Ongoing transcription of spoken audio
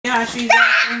how she's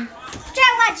acting? Try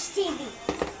to watch TV.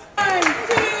 1,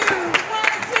 2, 1,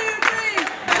 2,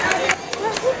 3.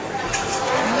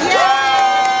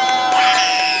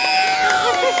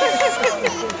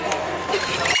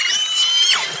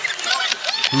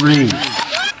 3,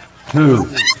 2,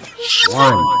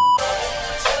 1.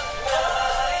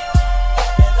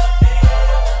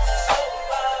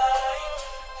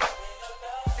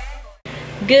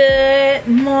 Good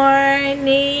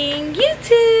morning,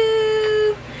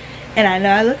 YouTube. And I know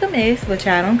I look a mess, but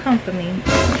y'all don't come for me.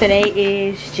 Today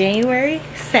is January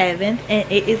 7th, and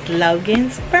it is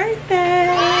Logan's birthday.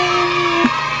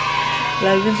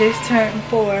 Logan just turned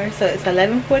 4, so it's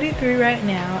 11:43 right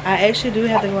now. I actually do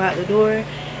have to go out the door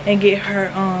and get her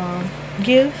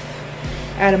gifts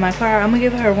out of my car. I'm gonna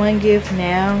give her one gift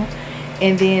now,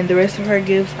 and then the rest of her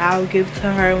gifts I'll give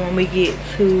to her when we get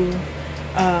to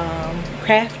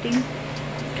crafting,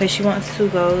 because she wants to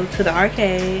go to the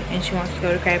arcade and she wants to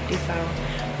go to crafty, so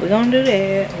we're gonna do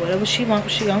that. Whatever she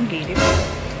wants, she gonna get it.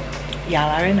 Y'all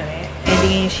already know that. And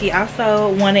then she also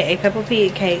wanted a Peppa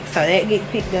Pig cake, so that gets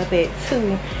picked up at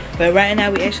 2. But right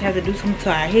now we actually have to do something to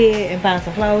our head and find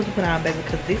some clothes to put on, baby,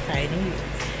 because this ain't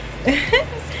it.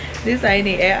 This ain't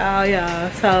it at all, y'all.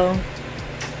 So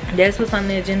that's what's on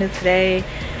the agenda today.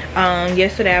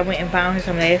 Yesterday I went and found her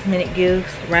some last minute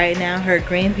gifts. Right now her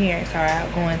grandparents are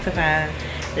out going to find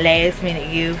last minute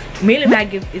gifts. Really my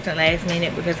gift isn't last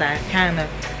minute because I kind of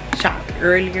shopped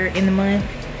earlier in the month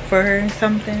for her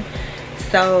something,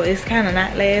 so it's kind of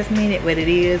not last minute, but it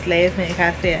is last minute.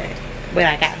 I said,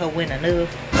 well, I got her when enough.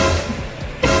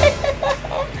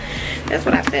 That's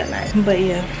what I felt like. But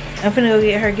yeah, I'm finna go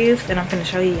get her gifts and I'm finna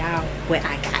show y'all what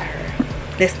I got her.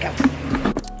 Let's go.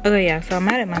 Okay, y'all, so I'm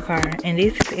out at my car, and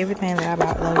this is everything that I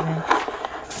bought Logan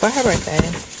for her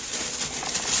birthday.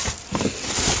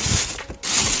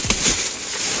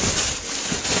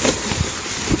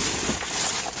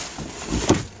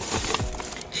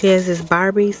 She has this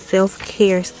Barbie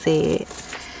self-care set,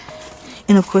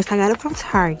 and of course I got it from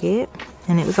Target,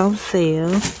 and it was on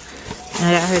sale. And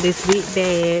I got her this big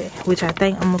bag, which I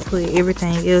think I'm gonna put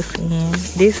everything else in.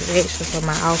 This is extra for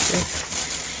my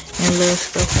office, and little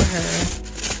stuff for her.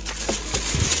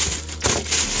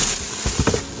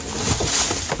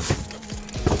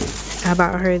 I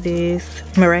bought her this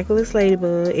Miraculous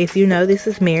Ladybug. If you know, this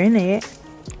is Marinette,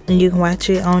 and you can watch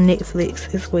it on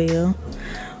Netflix as well.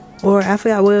 Or I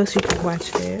forgot where else you can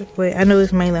watch that, but I know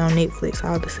it's mainly on Netflix,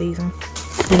 all the seasons.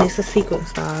 And it's a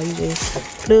sequence doll. You just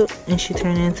flip and she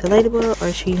turns into Ladybug,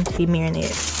 or she be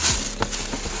Marinette.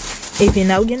 If you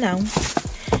know, you know.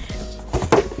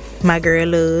 My girl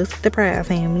loves the Proud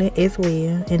family as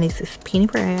well, and this is Penny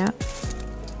Proud.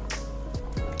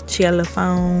 She got a little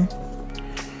phone.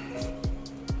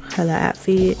 Her little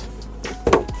outfit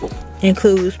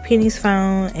includes Penny's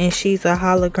phone, and she's a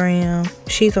hologram.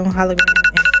 She's on hologram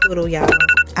and Twiddle, y'all.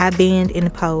 I bend in the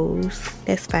pose.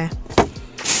 That's fine.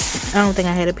 I don't think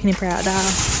I had a Penny Proud doll.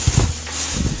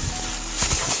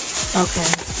 Okay.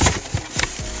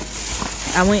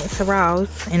 I went to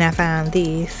Ross and I found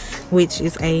this, which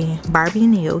is a Barbie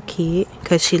nail kit,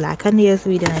 because she like her nails to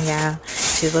be done, y'all.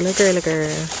 She's a little girly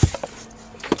girl.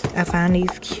 I found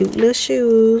these cute little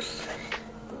shoes.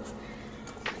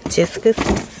 Jessica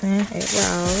Simpson at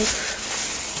Ross.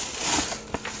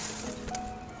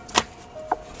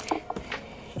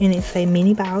 And it's a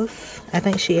mini boss. I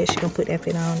think she actually gonna put that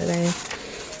fit on today.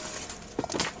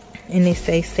 And it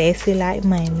says sassy like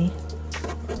mommy.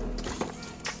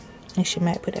 And she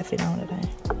might put that fit on today.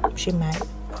 She might.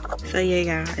 So yeah,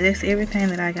 y'all, that's everything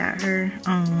that I got her.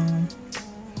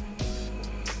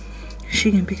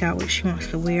 She can pick out what she wants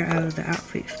to wear out of the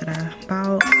outfits that I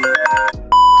bought.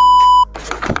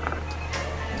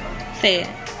 Say it.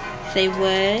 Say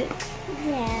what?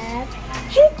 Yeah.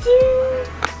 Choo-choo.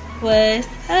 What's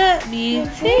up,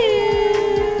 YouTube?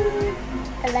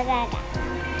 Look, I got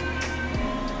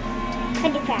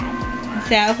pretty proud.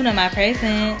 Say I open up my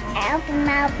present. I opened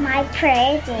up my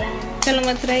present. Tell them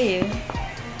what today is.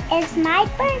 It's my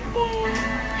birthday.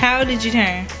 How old did you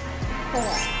turn? 4.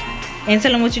 And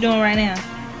tell them what you're doing right now.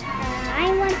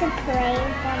 I want to play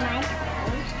for my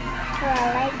toys. So I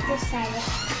like this side of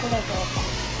glitter.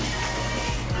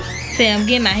 Say I'm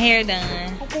getting my hair done.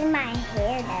 I get my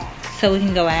hair done. So we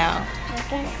can go out. I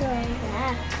can go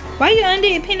out. Why you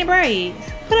undid Penny braids?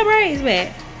 Put her braids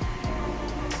back.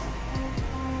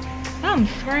 I'm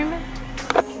screaming.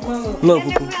 Look,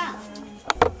 poo-poo.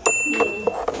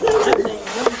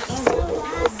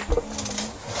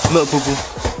 Look, poo-poo.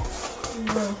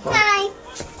 Hi.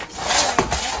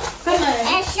 Come on.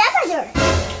 And shut the door.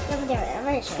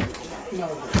 Shut the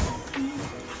door.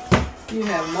 You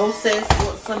have no sense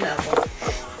whatsoever.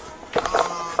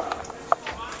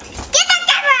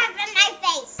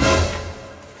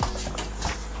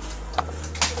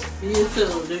 You too.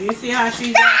 Do you see how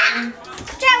she's acting?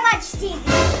 Try watch TV.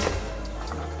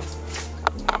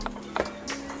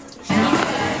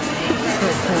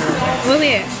 Where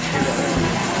we at?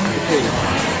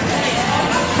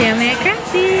 Tell me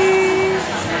crafty.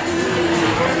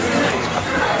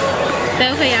 So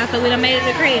okay, y'all. So we done made it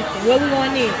to crafty. What we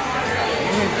going next?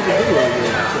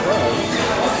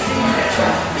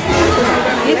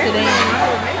 Yesterday.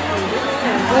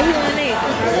 What we going next?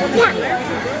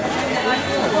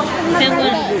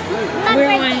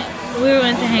 We're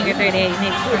going to Hangar 38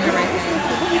 next summer, right?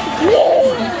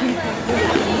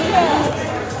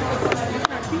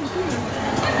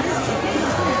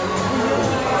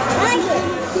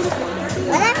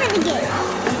 What am I gonna get?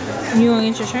 You want to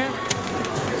get your shrimp?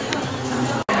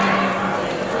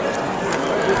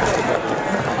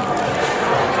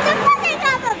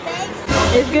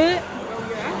 It's good?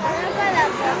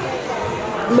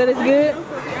 But it's good?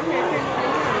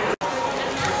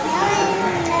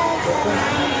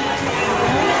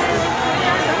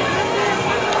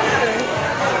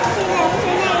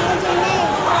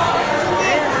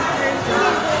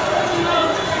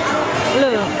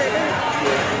 Look.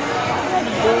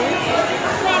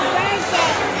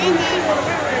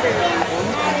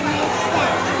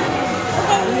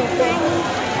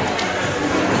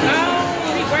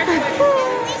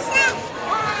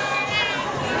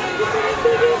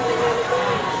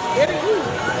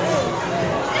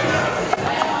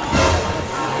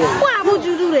 Why would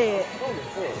you do that?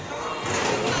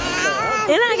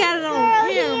 And I got it on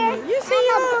camera. You see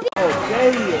her? Oh,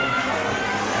 damn.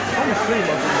 I'm gonna see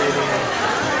my baby.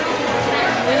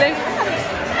 Really?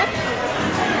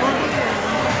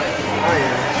 I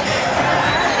am.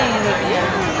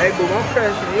 Hey, boo, I'm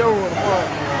crashing you over the park.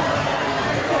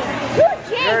 Good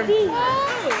JB.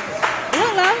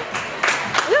 Look, love.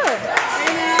 Look.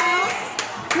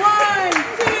 One,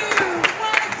 two,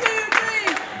 3.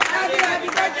 Happy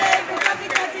birthday, happy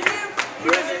birthday to you. You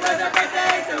wish it was your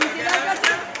birthday, so we can have a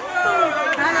happy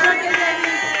birthday,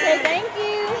 baby. Say thank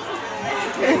you.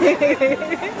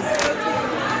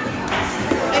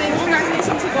 And then you guys need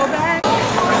some to go back.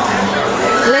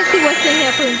 Let's see what's in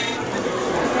here, please.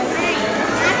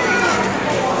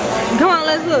 Come on,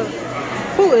 let's look.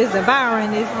 Who is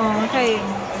devouring this cake?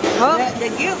 Oh. The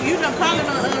gift, you done probably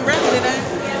done unwrapped it,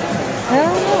 ain't I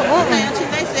don't know.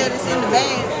 they said it's in the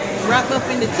bag, wrapped up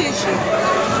in the tissue.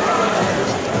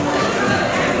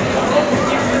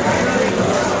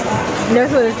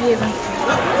 That's what it's giving.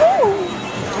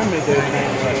 I'm gonna do it.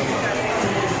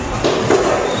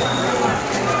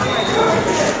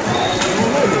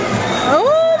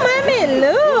 Oh, mommy,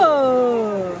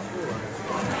 look.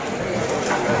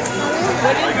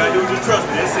 All you gotta do is just trust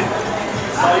me, that's it.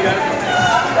 That's all you gotta do.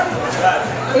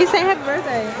 He said happy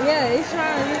birthday. Yeah, he's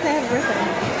trying to say happy birthday.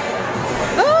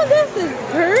 Oh, this is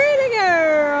pretty,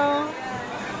 girl.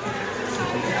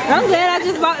 I'm glad I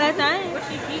just bought that thing.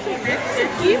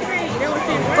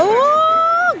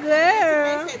 Oh,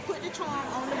 girl. They said put the charm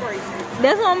on the bracelet.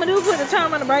 That's what I'm gonna do, put the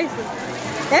charm on the bracelet.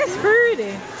 That's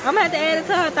pretty. I'm gonna have to add it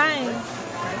to her thing.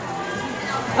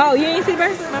 Oh, you ain't see the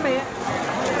bracelet? My bad.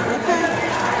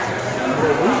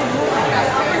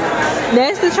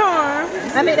 That's the charm.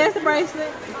 I mean, that's the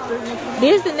bracelet.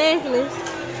 This the necklace.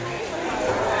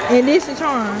 And this the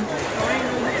charm.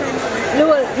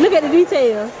 Look at the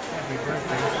details.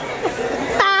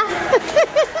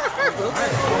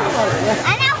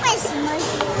 I know what's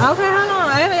mushy. Okay, hold on.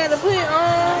 I got to put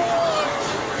on.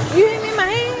 You hit me in my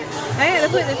hand? I had to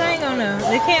put the thing on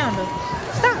the candle.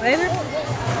 Stop, baby.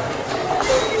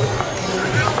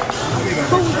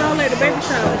 Who was on at the baby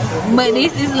shower? But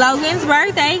this is Logan's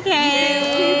birthday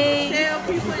cake. Tell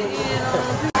people in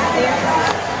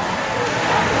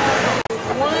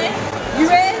One. You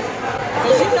ready?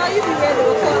 Cause you know you be ready to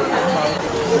record.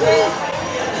 You ready?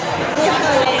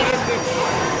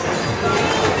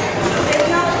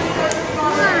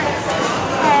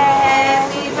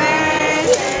 Happy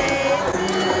birthday to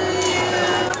you.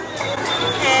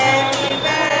 Happy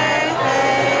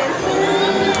birthday to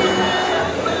you.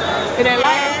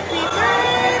 Happy birthday,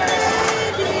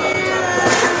 dear.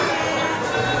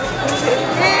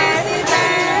 Happy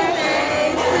birthday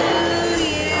to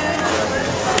you.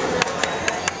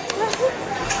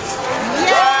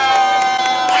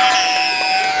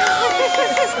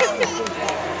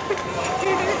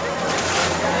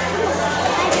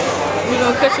 You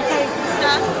gonna cut your cake?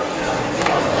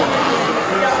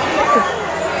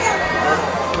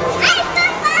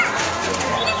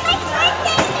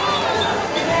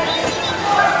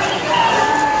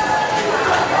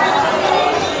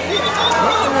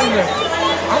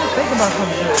 I was thinking about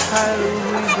something good. How do we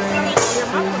bring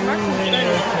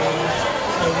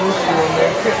Can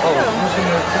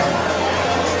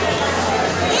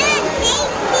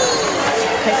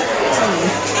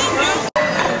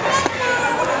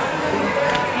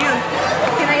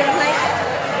I get a plate?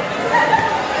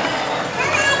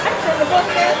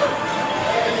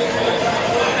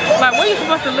 Like, what are you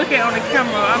supposed to look at on the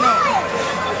camera? I don't.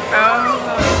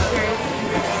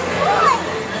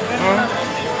 Oh,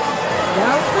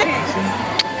 okay.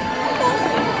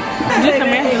 Just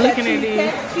imagine looking at these.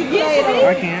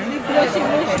 I can.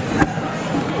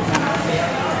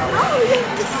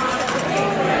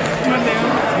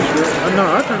 No,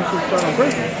 I think she's trying to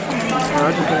break it.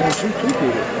 I just don't want you to do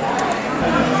it.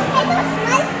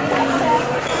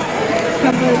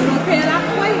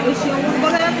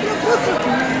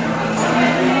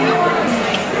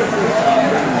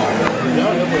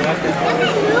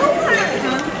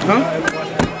 Huh?